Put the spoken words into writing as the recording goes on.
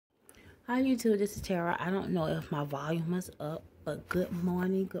Hi YouTube, this is Tara. I don't know if my volume is up, but good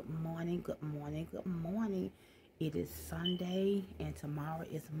morning, good morning, good morning, good morning. It is Sunday and tomorrow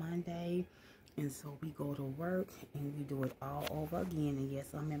is Monday. And so we go to work and we do it all over again. And yes,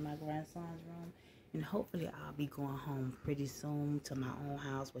 I'm in my grandson's room. And hopefully I'll be going home pretty soon to my own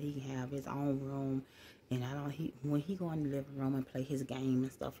house where he can have his own room. And when he go in the living room and play his game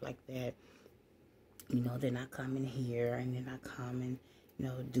and stuff like that, then I come in here and then I come and,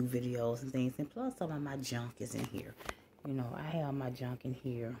 do videos and things. And plus some of my junk is in here. I have my junk in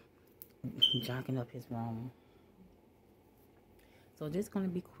here, junking up his room. So this going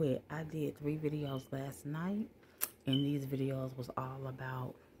to be quick. I did 3 videos last night. And these videos was all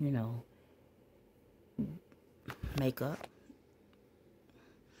about, makeup.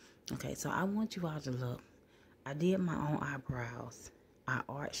 Okay, so I want you all to look. I did my own eyebrows. I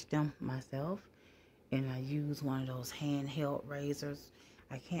arched them myself. And I used one of those handheld razors.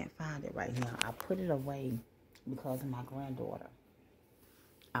 I can't find it right now. I put it away because of my granddaughter.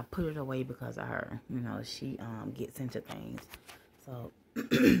 I put it away because of her. She gets into things. So,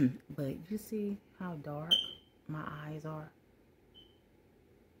 but you see how dark my eyes are?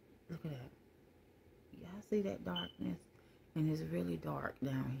 Look at that. Y'all see that darkness? And it's really dark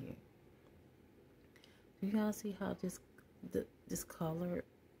down here. Do y'all see how this color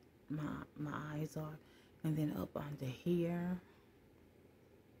my eyes are? And then up under here.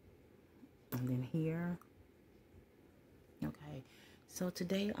 And then here. Okay. So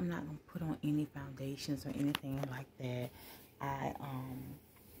today I'm not going to put on any foundations or anything like that. I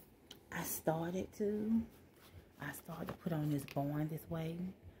started to put on this Born This Way.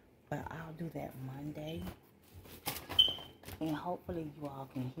 But I'll do that Monday. And hopefully you all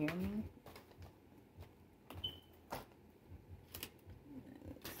can hear me.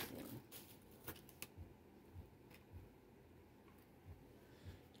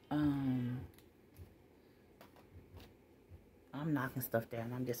 I'm knocking stuff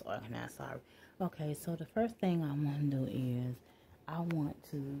down. I'm disorganized. Sorry. Okay, so the first thing I want to do is I want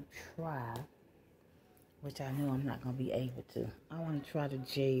to try, which I know I'm not going to be able to. I want to try to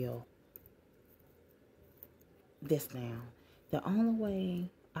gel this down. The only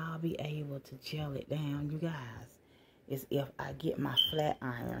way I'll be able to gel it down, you guys, is if I get my flat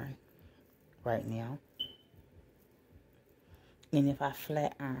iron right now. And if I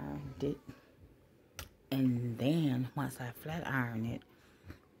flat ironed it, and then once I flat iron it,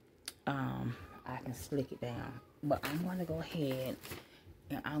 I can slick it down. But I'm going to go ahead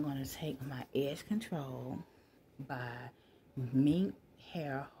and I'm going to take my Edge Control by Mink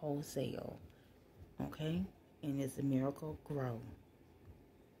Hair Wholesale. Okay? And it's a Miracle Grow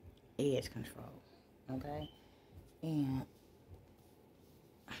Edge Control. Okay? And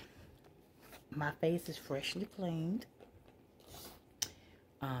my face is freshly cleaned.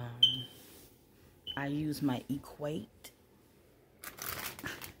 I use my Equate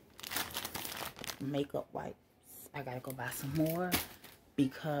makeup wipes. I gotta go buy some more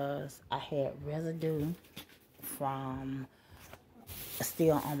because I had residue from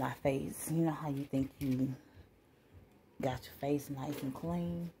still on my face. You know how you think you got your face nice and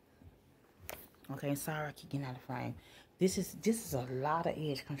clean? Okay, sorry I keep getting out of frame. This is a lot of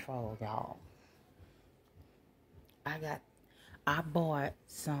edge control, y'all. I bought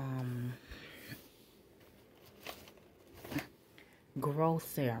some Growth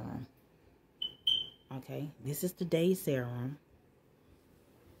serum. Okay, this is the day serum.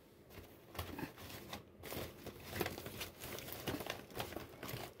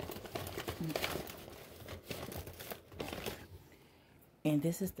 And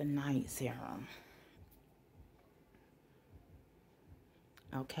this is the night serum.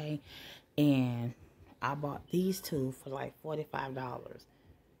 Okay, and I bought these two for like $45.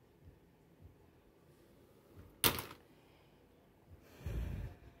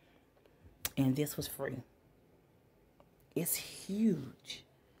 And this was free. It's huge.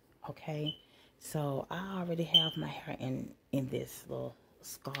 Okay, so I already have my hair in this little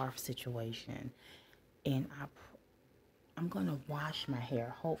scarf situation, and I'm gonna wash my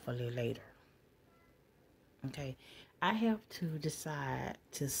hair hopefully later. Okay, I have to decide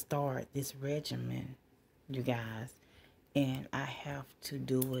to start this regimen, you guys, and I have to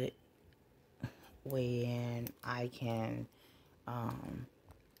do it when I can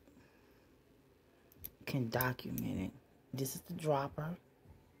document it. This is the dropper,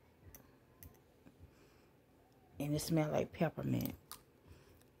 and it smells like peppermint.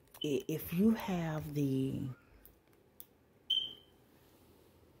 If you have the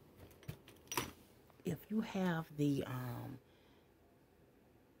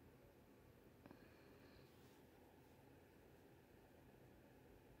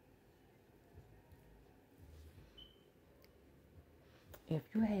if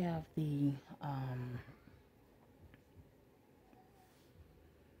you have the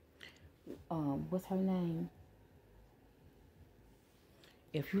what's her name?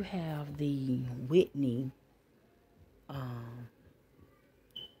 If you have the Whitney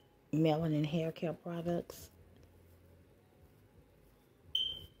melanin hair care products,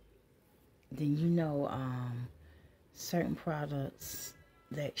 then you know certain products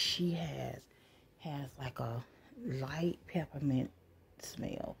that she has like a light peppermint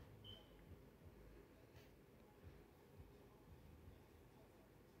smell.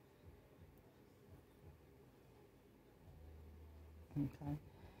 Okay.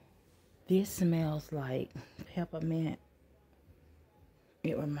 This smells like peppermint.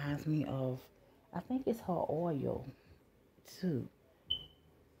 It reminds me of, I think it's her oil too.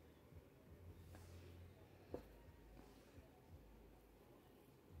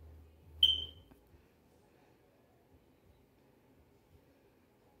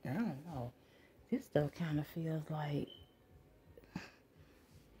 I don't know. This stuff kind of feels like,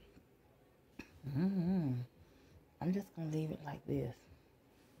 I'm just going to leave it like this.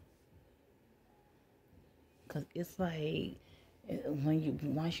 Because it's like,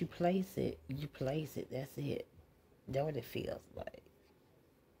 once you place it, that's it. That's what it feels like.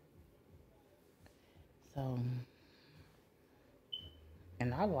 So,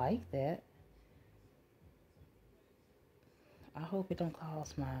 and I like that. I hope it don't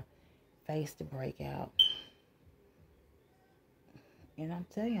cause my face to break out. And I'm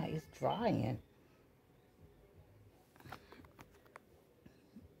telling you, it's drying.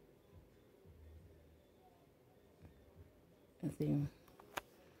 And see,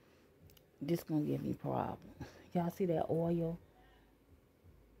 this gonna give me problems. Y'all see that oil?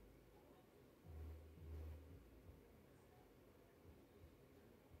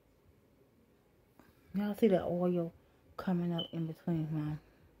 Y'all see that oil coming up in between my...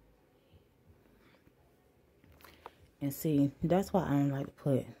 And see, that's why I don't like to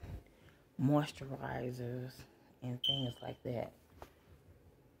put moisturizers and things like that.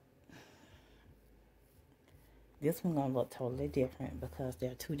 This one gonna look totally different because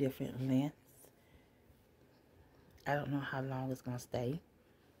they're two different lengths. I don't know how long it's gonna stay.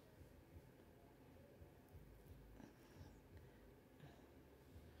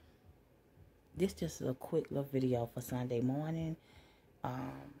 This just a quick little video for Sunday morning.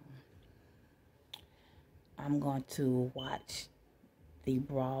 I'm going to watch the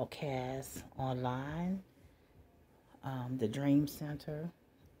broadcast online, the Dream Center,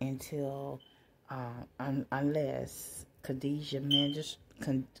 until unless Khadijah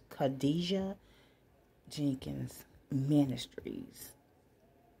Jenkins Ministries,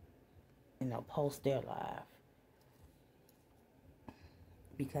 post their live,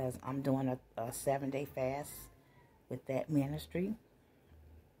 because I'm doing a 7-day fast with that ministry.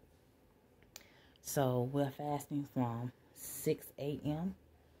 So we're fasting from 6 a.m.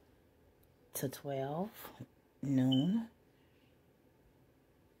 to 12 noon.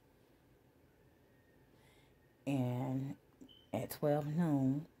 And at 12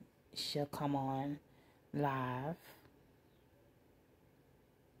 noon, she'll come on live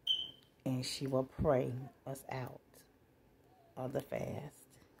and she will pray us out of the fast.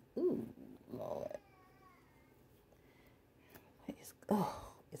 Ooh, Lord. It's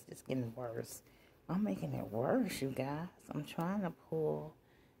just getting worse. I'm making it worse, you guys. I'm trying to pull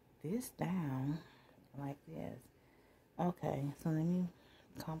this down like this. Okay, so let me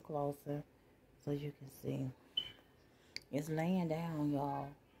come closer so you can see. It's laying down, y'all.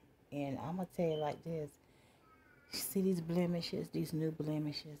 And I'm going to tell you like this. See these blemishes, these new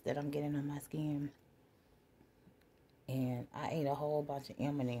blemishes that I'm getting on my skin? And I ate a whole bunch of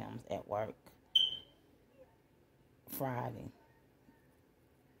M&Ms at work Friday.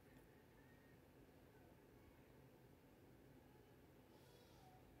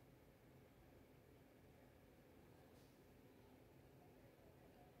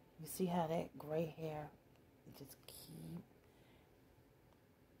 You see how that gray hair just keep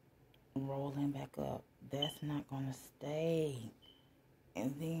rolling back up? That's not going to stay.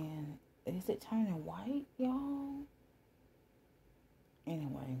 And then, is it turning white, y'all?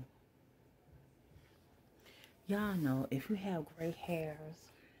 Anyway. Y'all know, if you have gray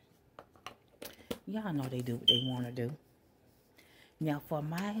hairs, y'all know they do what they want to do. Now, for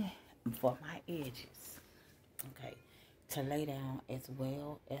my edges, okay, to lay down as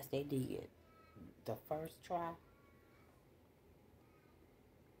well as they did the first try.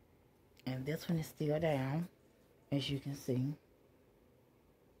 And this one is still down, as you can see.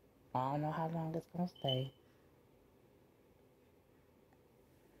 I don't know how long it's going to stay.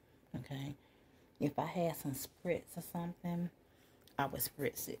 Okay. If I had some spritz or something, I would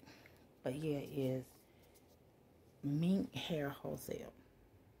spritz it. But yeah, it is Mink Hair Wholesale.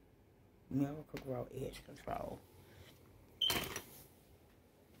 Miracle Grow Edge Control.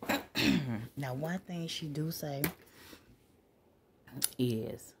 Now, one thing she do say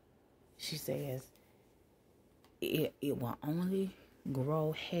is, she says, it will only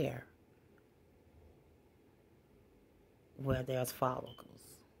grow hair where there's follicles.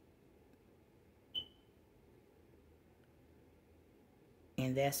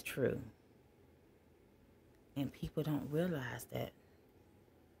 And that's true. And people don't realize that.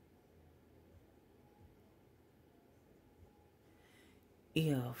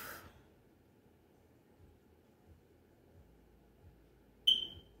 If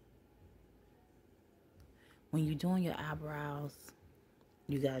when you're doing your eyebrows,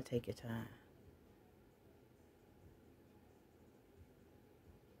 you gotta take your time.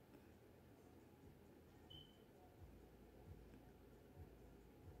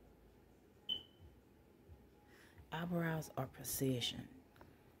 Eyebrows are precision.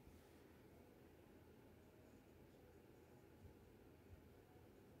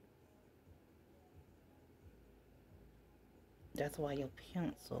 That's why your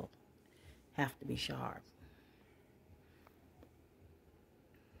pencil have to be sharp.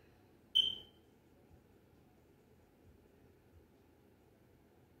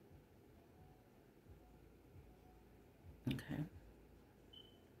 Okay.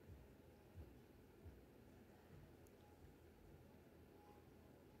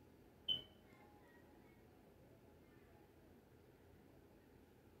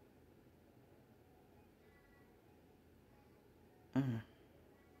 Mm.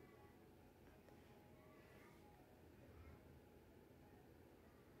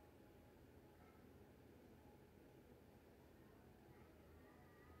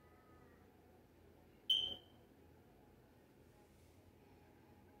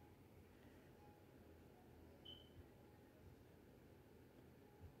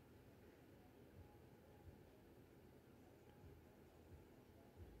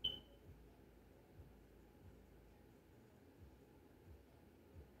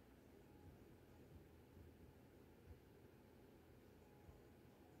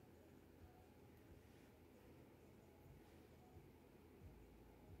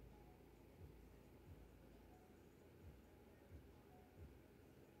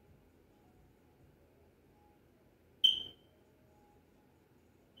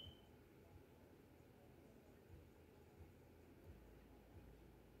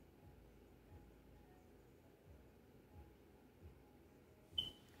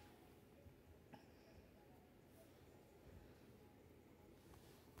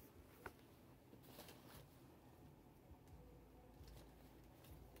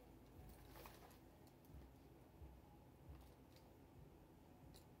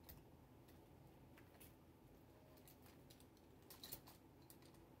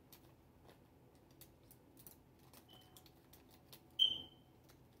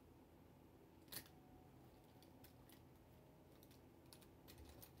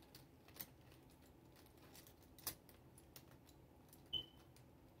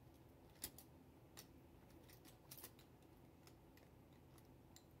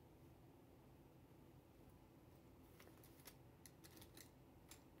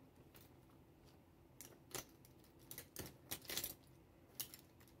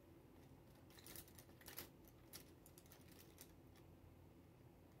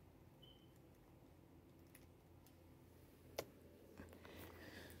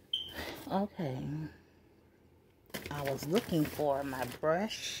 Okay. I was looking for my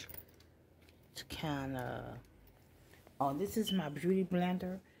brush to kind of... Oh, this is my beauty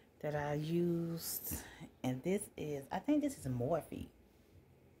blender that I used. And this is... I think this is Morphe.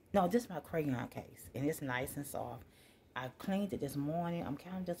 No, this is my Crayon Case. And it's nice and soft. I cleaned it this morning. I'm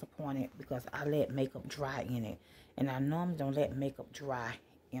kind of disappointed because I let makeup dry in it. And I normally don't let makeup dry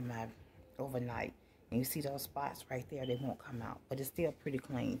in my overnight. And you see those spots right there, they won't come out. But it's still pretty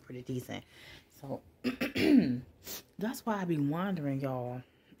clean, pretty decent. So, that's why I be wondering, y'all.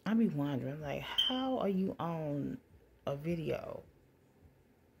 I be wondering, like, how are you on a video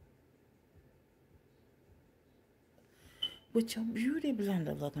with your beauty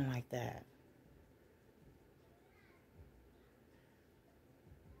blender looking like that?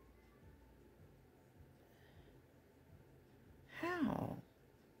 How?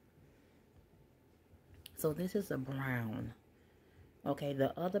 So this is a brown. Okay,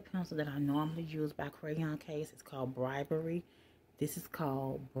 the other pencil that I normally use by Crayon Case is called Bribery. This is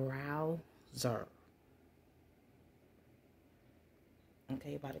called Browser.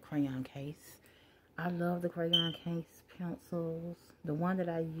 Okay, by the Crayon Case. I love the Crayon Case pencils. The one that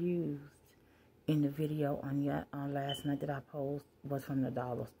I used in the video on last night that I posted was from the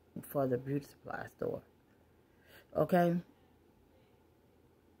dollar for the beauty supply store. Okay.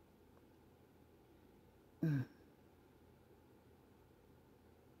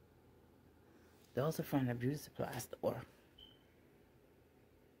 Those are from the beauty supply store.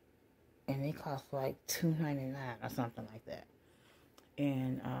 And they cost like $2.99 or something like that.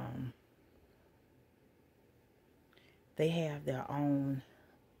 And they have their own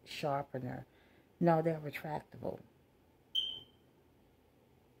sharpener. No, they're retractable.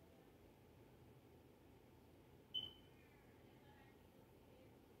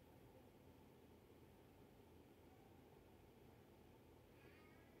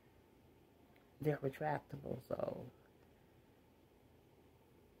 They're retractable, so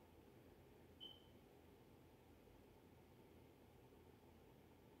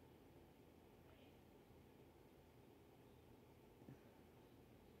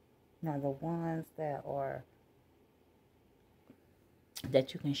now the ones that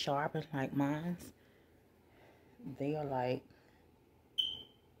you can sharpen like mine's, they are like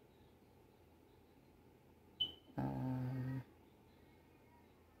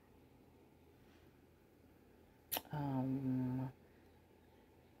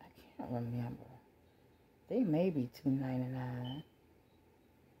I can't remember. They may be $2.99.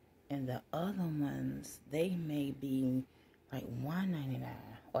 And the other ones, they may be like $1.99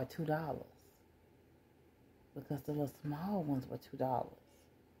 or $2. Because the little small ones were $2.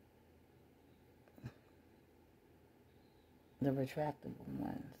 The retractable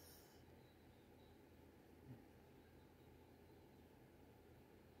ones.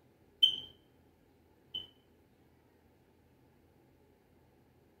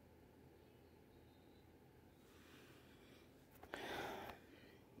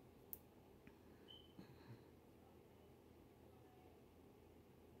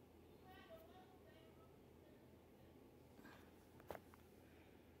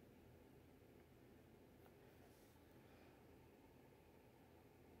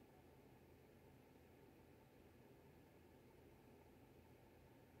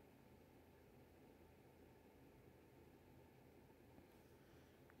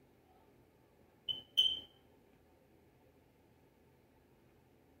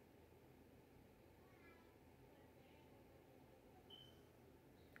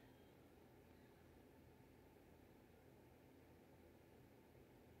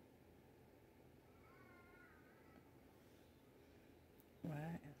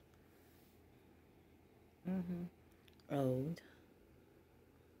 Right. Old.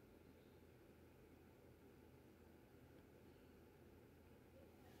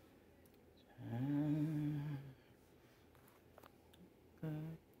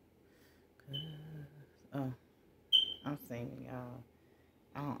 Oh, I'm singing, y'all.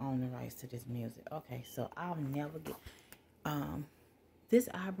 I don't own the rights to this music. Okay, so I'll never get this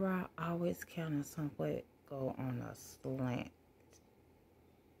eyebrow always kind of somewhat go on a slant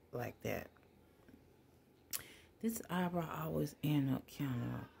like that. This eyebrow always end up kind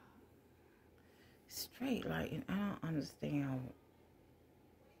of straight, like, and I don't understand.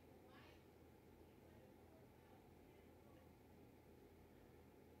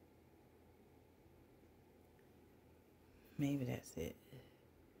 Maybe that's it.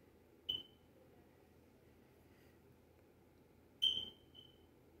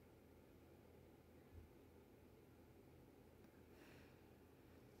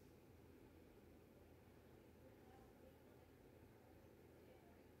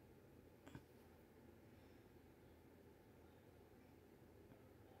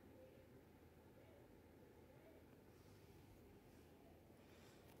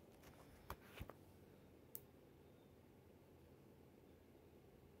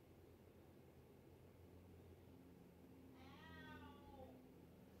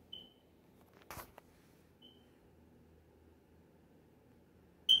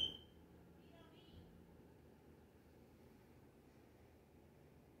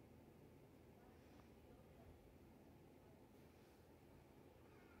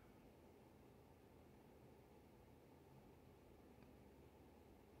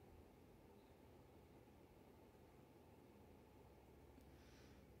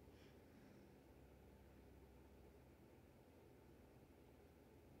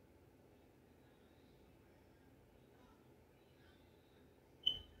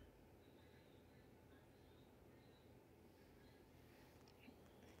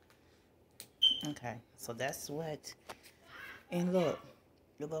 Okay, so that's what. And look,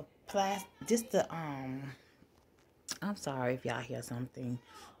 the little plastic. Just the I'm sorry if y'all hear something.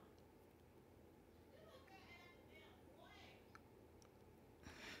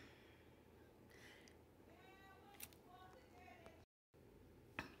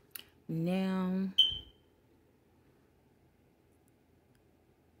 Now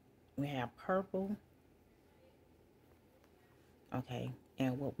we have purple. Okay,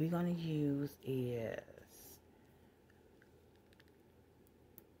 and what we're going to use is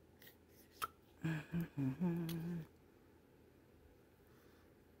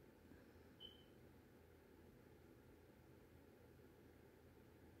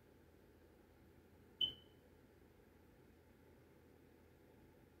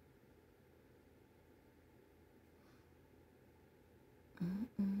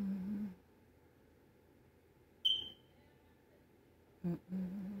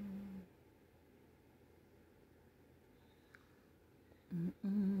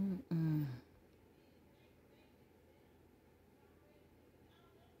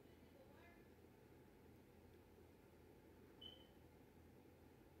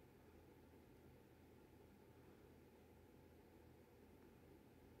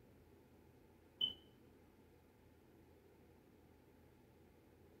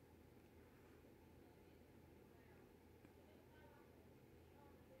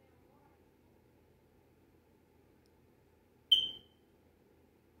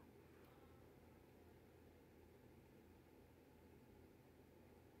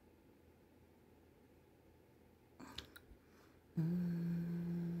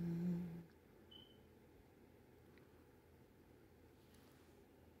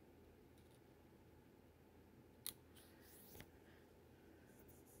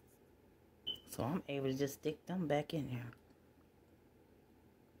so I'm able to just stick them back in there.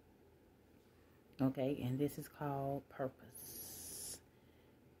 Okay, and this is called Purpose.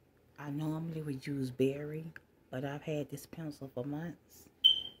 I normally would use Berry, but I've had this pencil for months.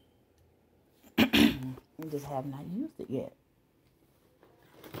 I just have not used it yet.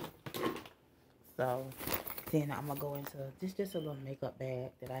 So then I'm going to go into this, just a little makeup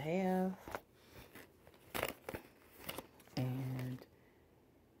bag that I have. And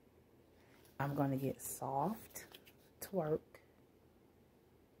I'm going to get Soft Twerk.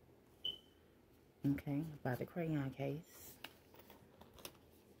 Okay, by the Crayon Case.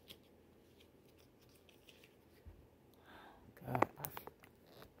 God.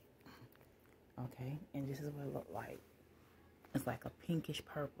 Okay, and this is what it looked like. It's like a pinkish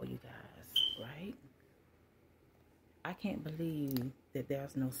purple, you guys, right? I can't believe that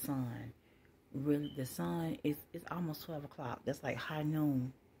there's no sun. Really, the sun is almost 12 o'clock. That's like high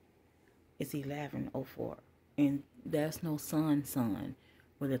noon. It's 11:04. And there's no sun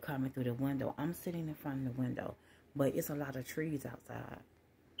really coming through the window. I'm sitting in front of the window, but it's a lot of trees outside.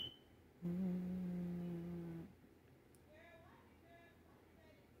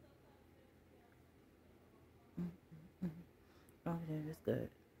 Oh, yeah, that's good.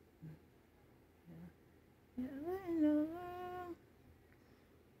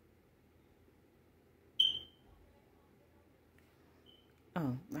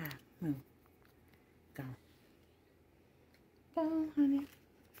 Oh, wow. Go. Go, honey.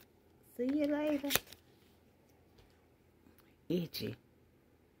 See you later. Itchy.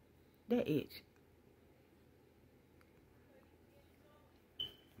 That itch.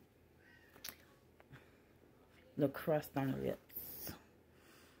 The crust on the lips.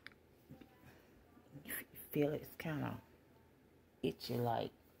 You feel it's kind of itchy,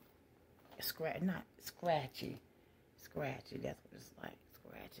 like not scratchy. Scratchy, that's what it's like.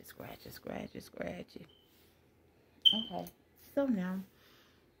 Scratchy, scratchy, scratchy, scratchy. Okay, so now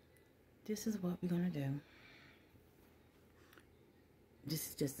this is what we're gonna do. This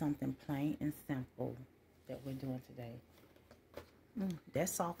is just something plain and simple that we're doing today. That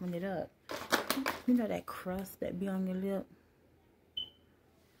softened it up. You know that crust that be on your lip?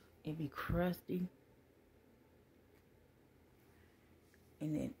 It be crusty.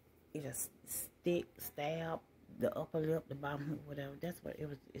 And then it'll stab the upper lip, the bottom lip, whatever. That's what it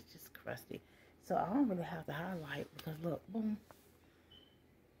was. It's just crusty. So I don't really have to highlight because look, boom.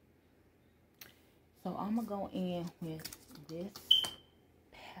 So I'm going to go in with this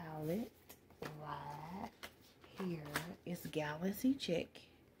palette right here. It's Galaxy Check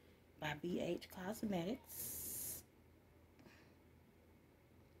by BH Cosmetics.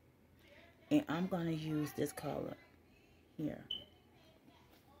 And I'm going to use this color here.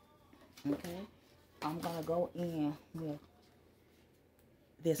 Okay. I'm going to go in with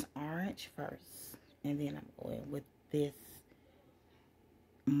this orange first. And then I'm going with this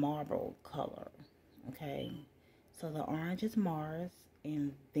marble color. Okay. So the orange is Mars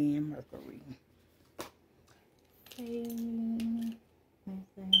and then Mercury.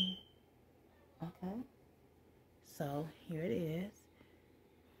 Okay. So here it is.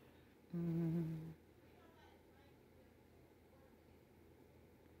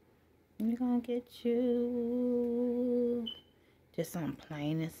 We're gonna get you just something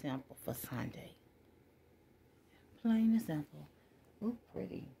plain and simple for Sunday. Plain and simple. Ooh,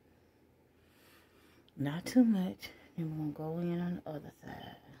 pretty. Not too much. And we're gonna go in on the other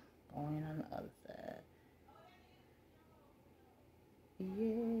side. Go in on the other side.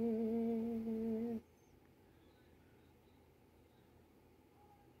 Yes.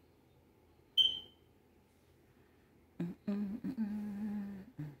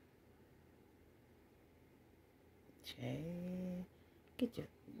 Jay, get you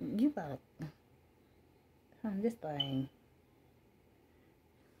gotta, this thing,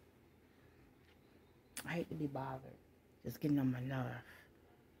 I hate to be bothered, just getting on my nerve,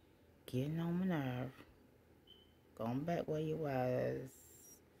 going back where you was,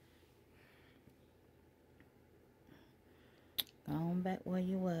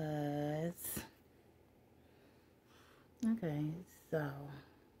 okay, so,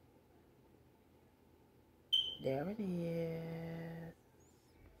 there it is,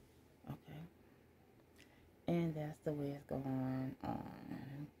 okay, and that's the way it's going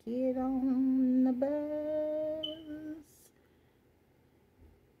on. Get on the bus.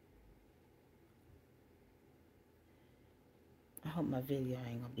 I hope my video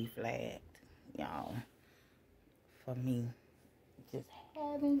ain't gonna be flagged, y'all, for me just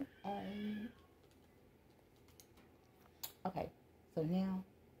having a... Okay, so now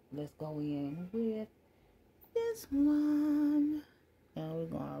let's go in with this one. Now we're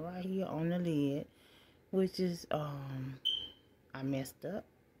going right here on the lid, which is I messed up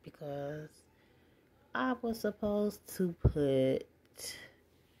because I was supposed to put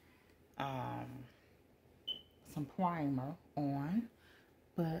some primer on,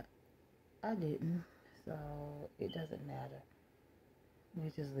 but I didn't, so it doesn't matter. We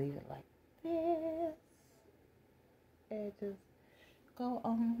just leave it like this and just go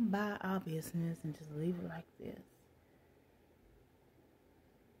on by our business and just leave it like this.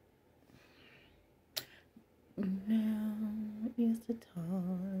 Now is the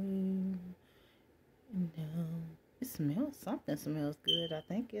time. Now it smells, something smells good. I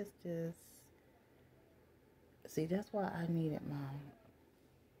think it's just, see, that's why I needed my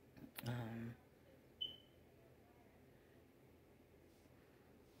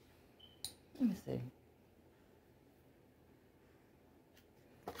let me see.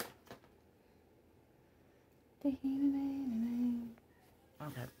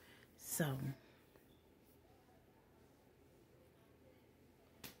 Okay, so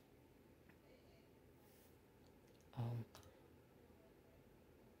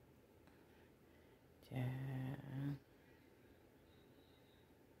yeah.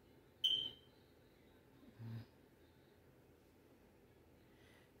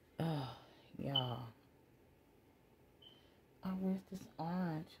 Oh, y'all, I wish this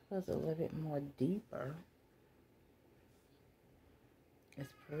orange was a little bit more deeper.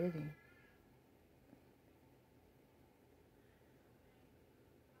 It's pretty.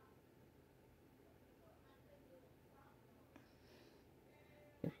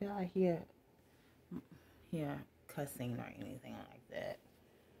 If y'all hear cussing or anything like that,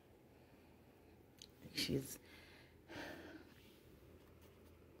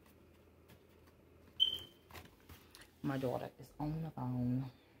 my daughter is on the phone.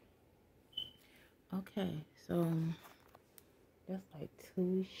 Okay, so that's like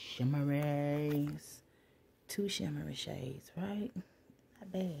two shimmery shades, right?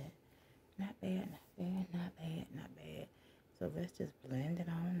 Not bad. So let's just blend it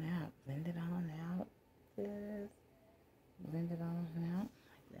on out. Just blend it on out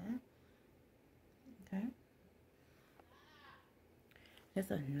like that. Okay.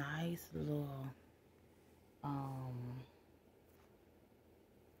 It's a nice little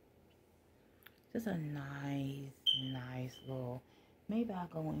just a nice little, maybe I'll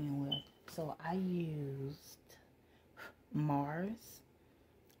go in with, so I used Mars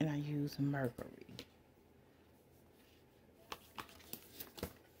and I used Mercury.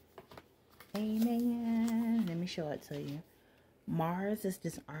 Amen. Let me show it to you. Mars is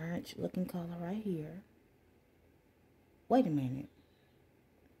this orange looking color right here. Wait a minute.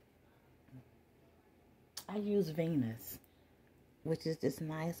 I use Venus, which is this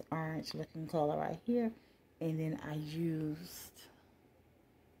nice orange looking color right here. And then I used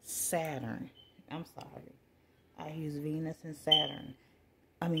Saturn. I'm sorry. I used Venus and Saturn.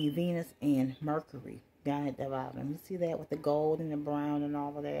 I mean Venus and Mercury down at the bottom. You see that with the gold and the brown and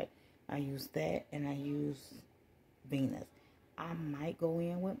all of that? I used that and I used Venus. I might go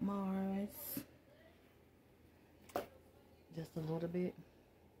in with Mars. Just a little bit.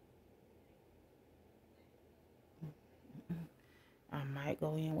 I I might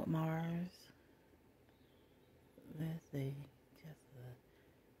go in with Mars. Let's see. Just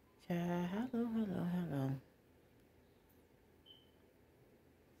a child. Hello, hello, hello.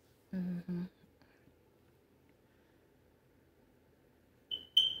 Mm-hmm.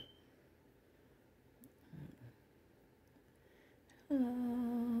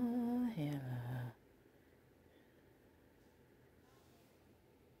 Hello, hello.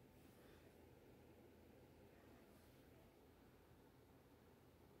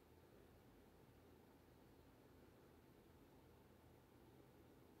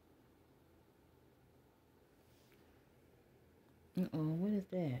 What is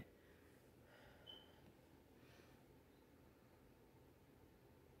that?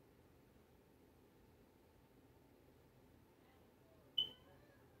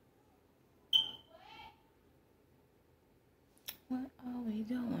 What are we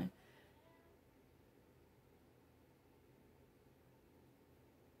doing?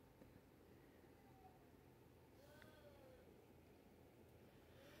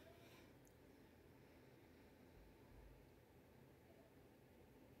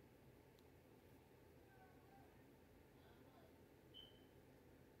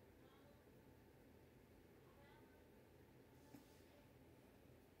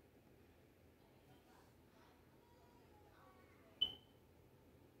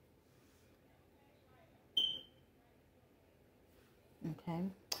 Okay.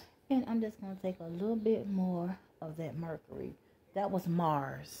 And I'm just going to take a little bit more of that Mercury. That was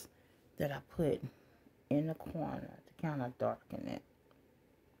Mars that I put in the corner to kind of darken it.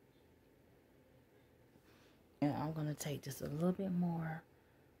 And I'm going to take just a little bit more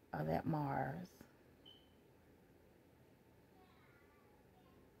of that Mars.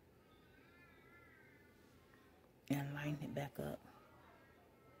 And lighten it back up.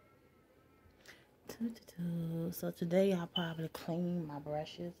 So today I'll probably clean my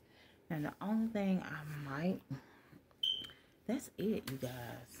brushes. And the only thing I might... That's it, you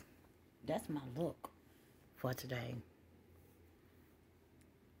guys. That's my look for today.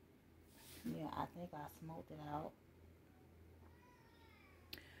 Yeah, I think I smoked it out.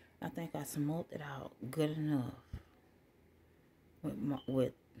 I think I smoked it out good enough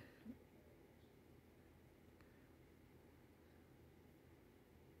with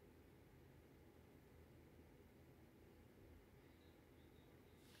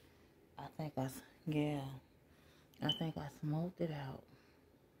I think I smoked it out.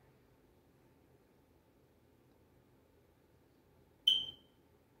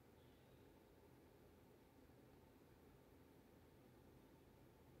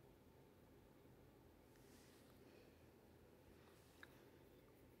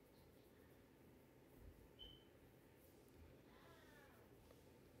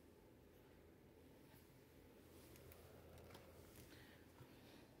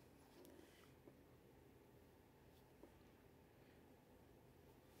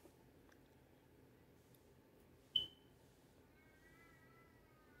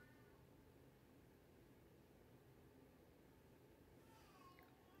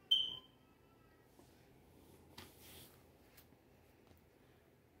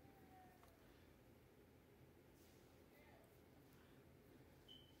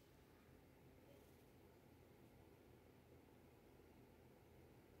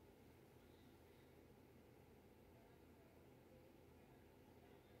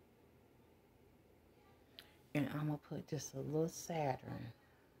 And I'm going to put just a little Saturn.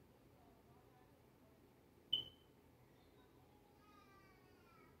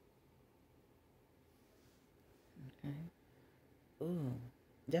 Okay. Ooh,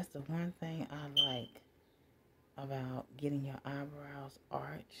 that's the one thing I like about getting your eyebrows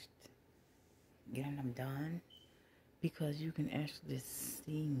arched, getting them done, because you can actually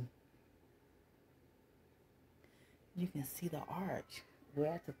see, the arch,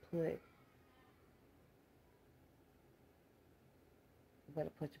 where to put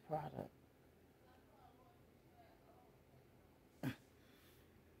your product.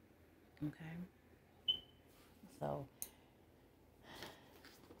 Okay. So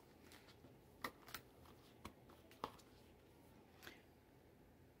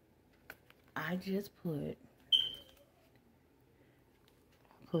I just put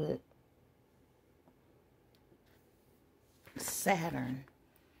Saturn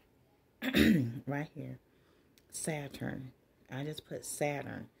right here. Saturn. I just put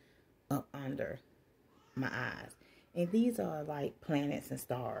Saturn up under my eyes. And these are like planets and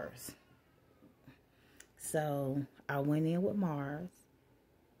stars. So I went in with Mars,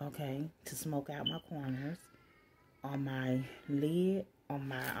 okay, to smoke out my corners. On my lid, on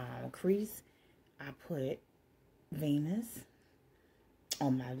my crease, I put Venus.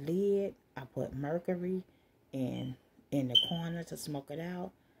 On my lid, I put Mercury, and in the corner to smoke it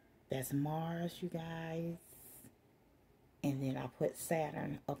out, that's Mars, you guys. And then I put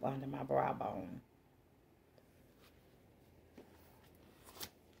Saturn up under my brow bone.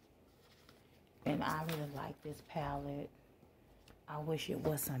 And I really like this palette. I wish it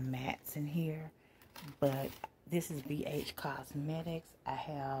was some mattes in here, but this is BH Cosmetics. I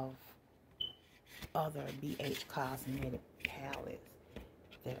have other BH Cosmetic palettes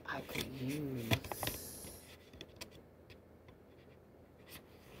that I could use.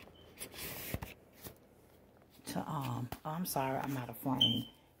 To, I'm sorry, I'm out of frame.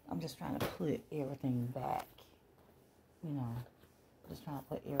 I'm just trying to put everything back. You know, just trying to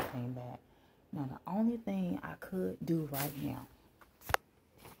put everything back. Now, the only thing I could do right now,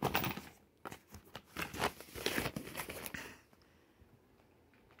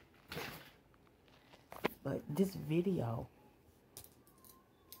 but this video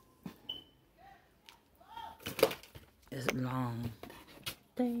is long.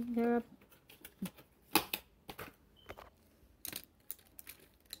 Dang, girl.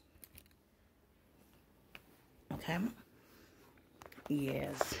 Okay.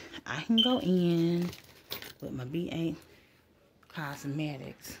 Yes, I can go in with my BA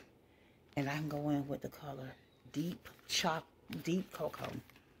Cosmetics, and I can go in with the color Deep Cocoa.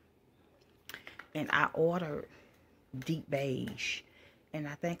 And I ordered Deep Beige, and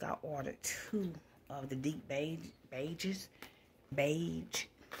I think I ordered 2 of the Deep Beige,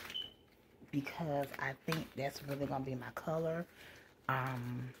 because I think that's really gonna be my color.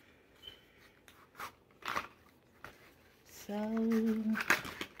 So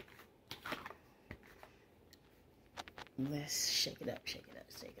let's shake it up, shake it up,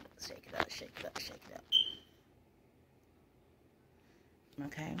 shake it up, shake it up, shake it up, shake it up.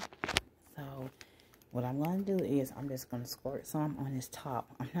 Okay, so what I'm going to do is I'm just going to squirt some on this top.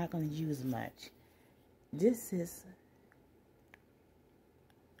 I'm not going to use much. This is,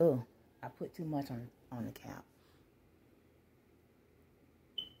 oh, I put too much on the cap.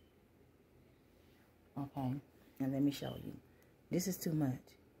 Okay, and let me show you. This is too much.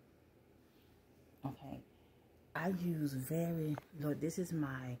 Okay, I use look, this is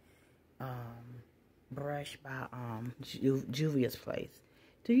my brush by Juvia's Place.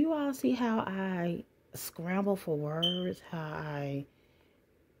 Do you all see how I scramble for words? How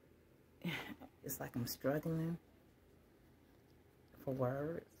it's like I'm struggling for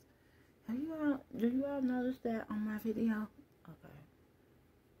words. Do you all notice that on my video? Okay.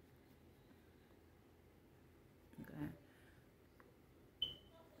 Okay.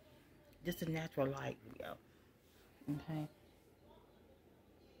 Just a natural light video. Okay.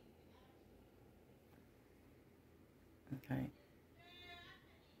 Okay.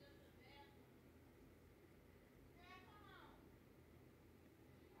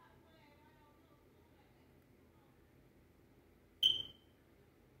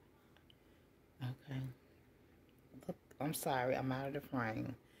 Okay. Look, I'm sorry, I'm out of the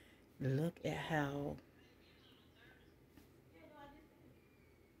frame. Look at how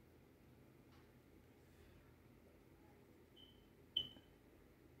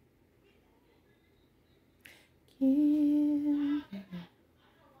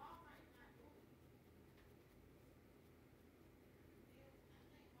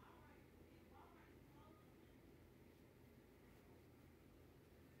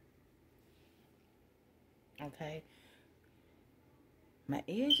okay. My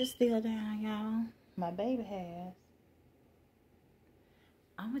edge is still down, y'all. My baby has.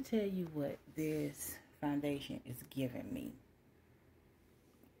 I'm going to tell you what this foundation is giving me.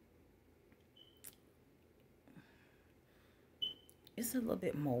 It's a little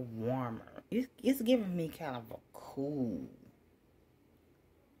bit more warmer. It's giving me kind of a cool.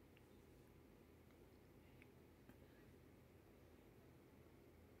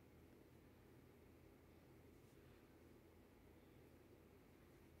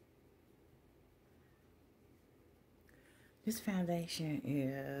 This foundation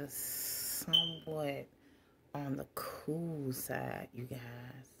is somewhat on the cool side, you guys.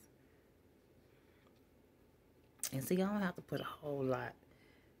 And see, I don't have to put a whole lot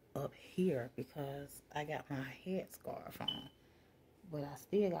up here because I got my headscarf on. But I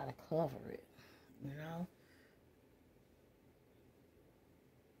still got to cover it, you know?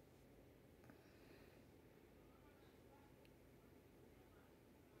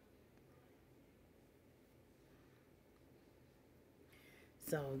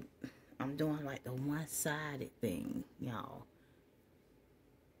 So, I'm doing like the one-sided thing, y'all.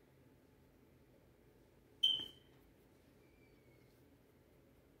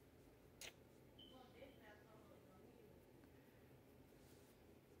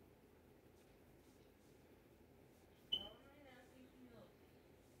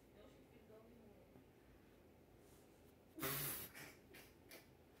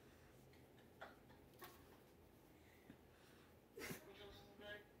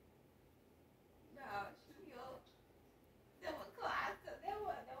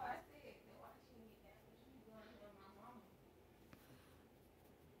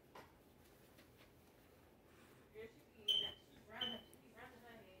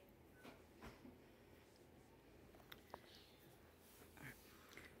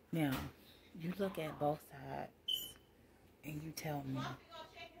 Now, you look at both sides and you tell me.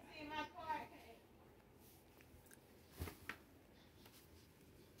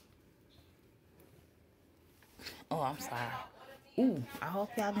 Oh, I'm sorry. Ooh, I hope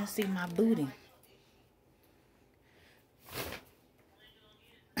y'all didn't see my booty.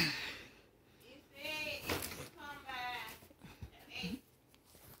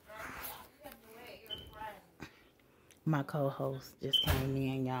 My co-host just came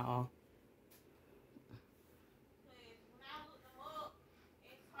in, y'all.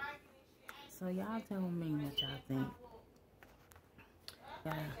 So y'all tell me what y'all think.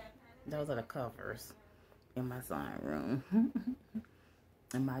 Yeah, those are the covers in my sewing room.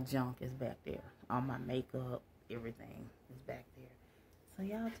 And my junk is back there. All my makeup, everything is back there. So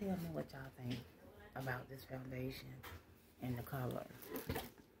y'all tell me what y'all think about this foundation and the color.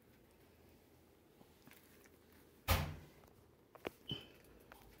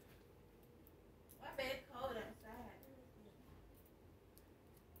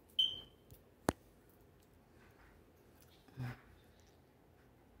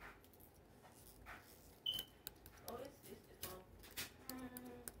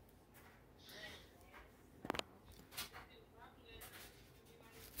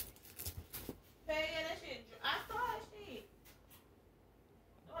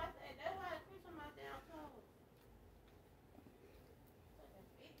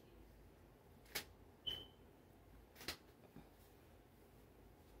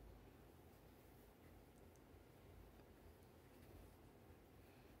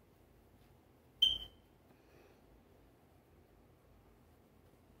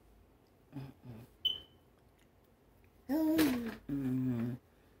 Mm-hmm.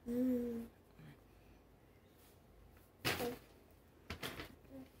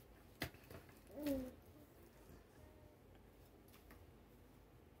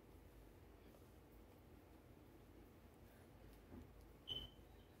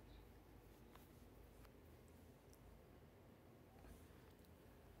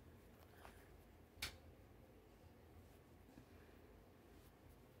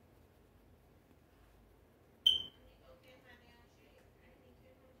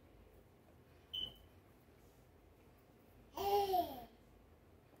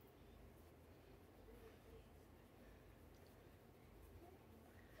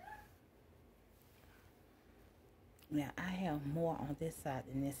 Now, I have more on this side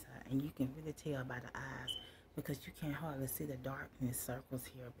than this side, and you can really tell by the eyes because you can't hardly see the darkness circles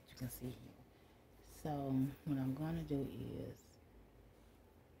here, but you can see here. So, what I'm going to do is,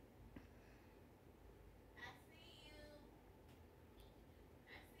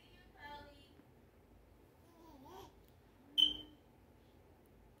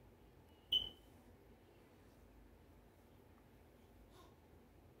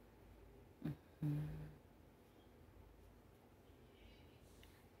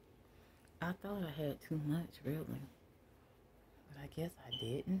 I thought I had too much, really, but I guess I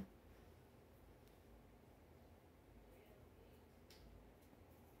didn't.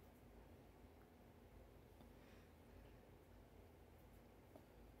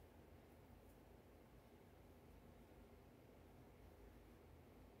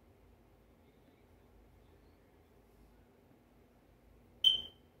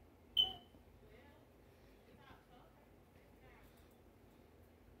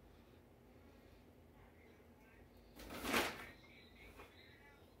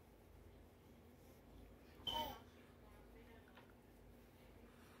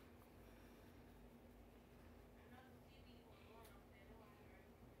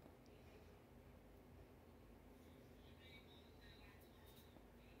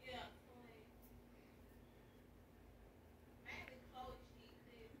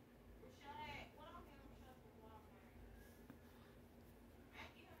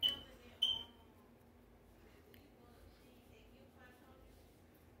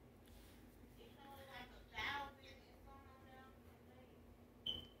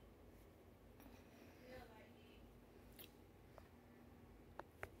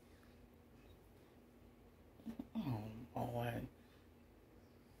 Oh, boy.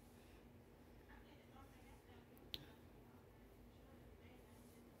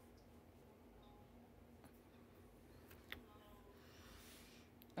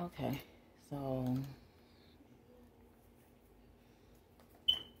 Okay, so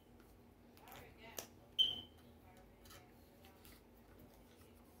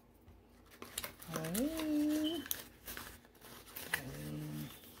hurry,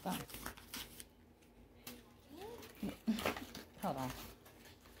 go. Hold on.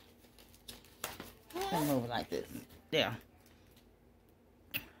 Let me move it like this. There.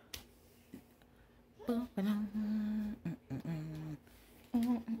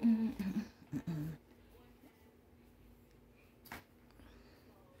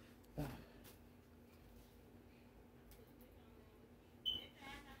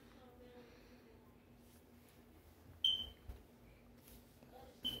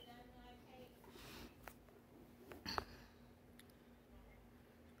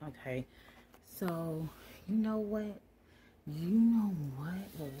 Okay, so you know what? You know what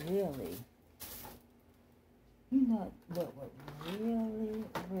would really,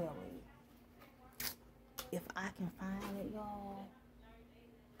 if I can find it, y'all,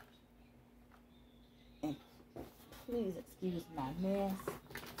 and please excuse my mess.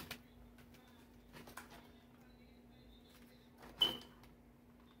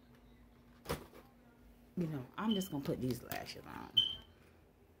 You know, I'm just going to put these lashes on.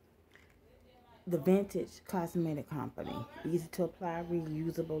 The Vintage Cosmetic Company. Easy to apply,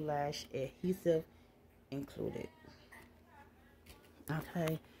 reusable lash adhesive included.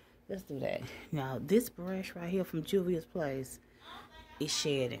 Okay, let's do that. Now, this brush right here from Juvia's Place is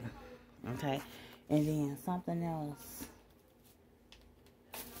shedding. Okay, and then something else.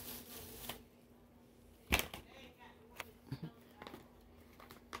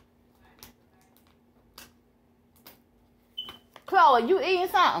 Chloe, you eating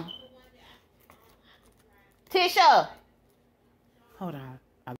something? Tisha! Hold on.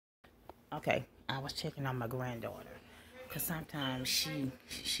 Okay, I was checking on my granddaughter. Because sometimes she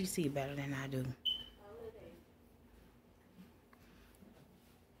see better than I do.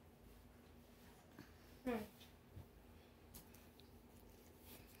 Girl,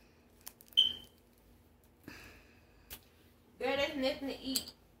 there's nothing to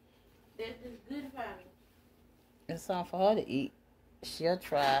eat. That's just good for me. It's something for her to eat. She'll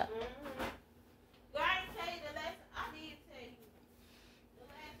try. Girl, I didn't tell you the last. I did tell you. The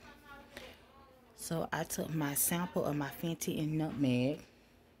last time I was there. So I took my sample of my Fenty and Nutmeg.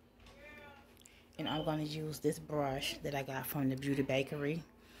 And I'm going to use this brush that I got from the Beauty Bakery.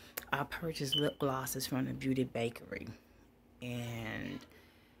 I purchased lip glosses from the Beauty Bakery. And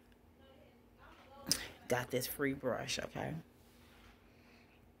got this free brush, okay?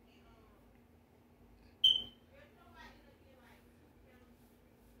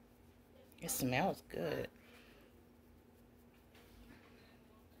 It smells good.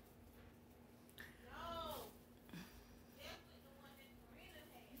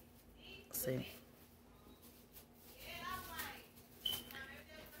 See?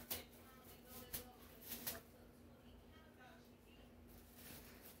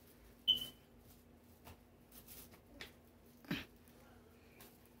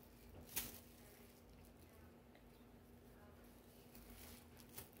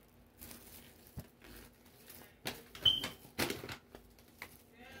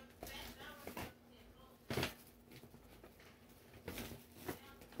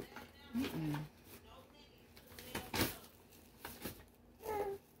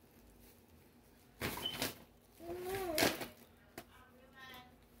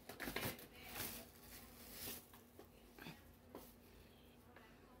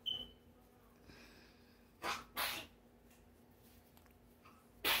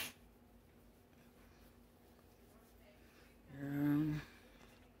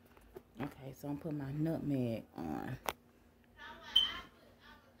 Okay, so I'm putting my nutmeg on.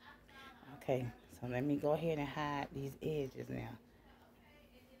 Okay, so let me go ahead and hide these edges now.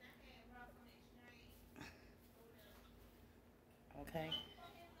 Okay.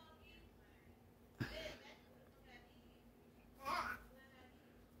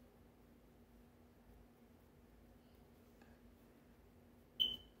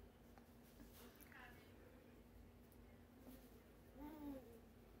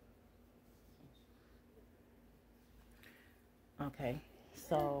 Okay,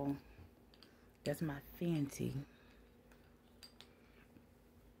 so that's my Fenty.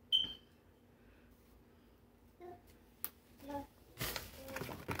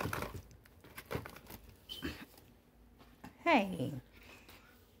 Hey,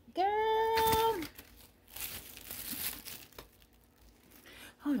 girl.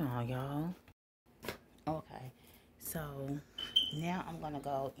 Hold on, y'all. Okay, so now I'm gonna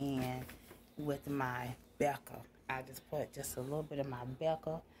go in with my BECCA. I just put just a little bit of my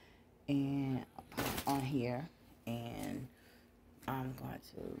BECCA and on here, and I'm going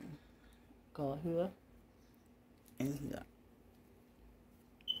to go here and here.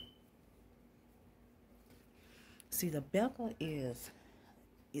 See, the BECCA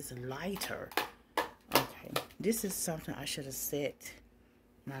is lighter. Okay, this is something I should have set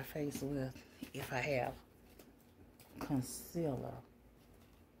my face with if I have concealer.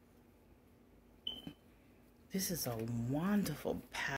 This is a wonderful palette.